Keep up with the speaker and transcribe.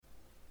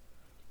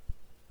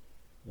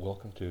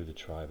Welcome to the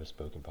Tribe Has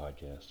Spoken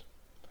podcast.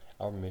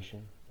 Our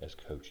mission as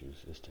coaches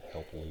is to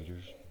help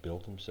leaders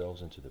build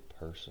themselves into the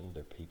person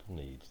their people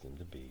needs them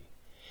to be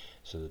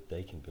so that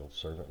they can build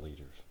servant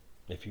leaders.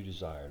 If you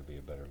desire to be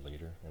a better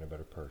leader and a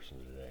better person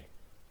today,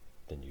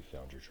 then you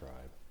found your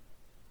tribe.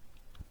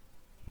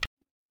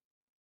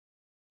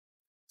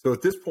 So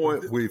at this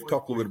point, we've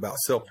talked a little bit about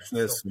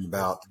selfishness and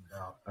about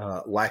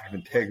lack of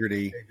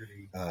integrity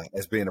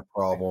as being a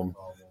problem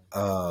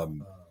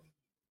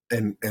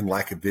and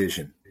lack of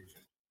vision.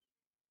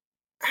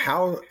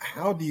 How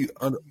do you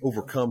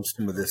overcome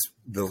some of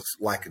those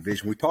lack of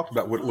vision? We talked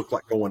about what it looked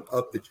like going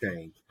up the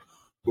chain,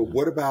 but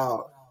what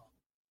about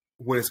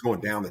when it's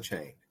going down the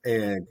chain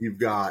and you've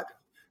got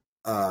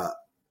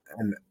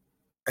an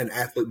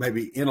athlete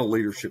maybe in a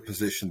leadership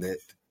position that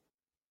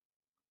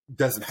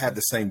doesn't have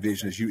the same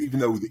vision as you,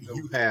 even though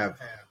you have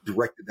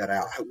directed that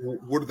out?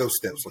 What do those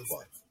steps look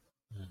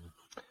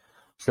like?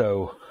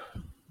 So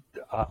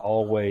I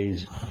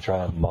always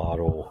try and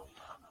model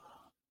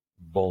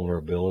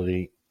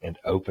vulnerability and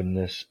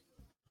openness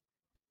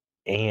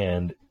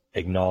and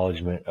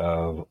acknowledgement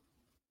of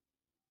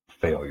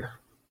failure,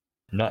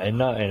 not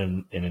in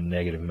a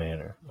negative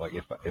manner. Like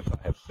if I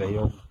have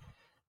failed,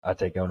 I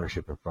take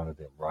ownership in front of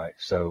them, right?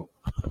 So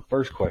the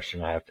first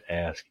question I have to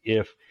ask,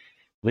 if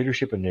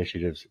leadership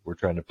initiatives we're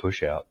trying to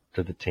push out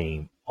to the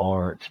team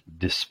aren't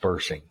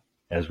dispersing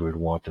as we would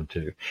want them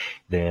to,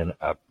 then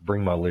I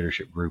bring my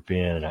leadership group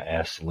in and I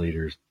ask the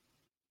leaders,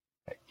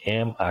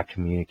 am I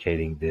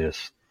communicating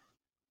this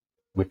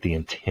with the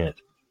intent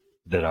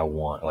that I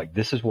want? Like,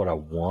 this is what I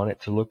want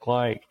it to look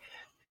like.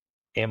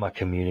 Am I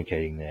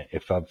communicating that?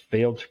 If I've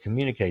failed to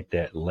communicate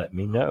that, let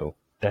me know.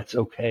 That's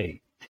okay.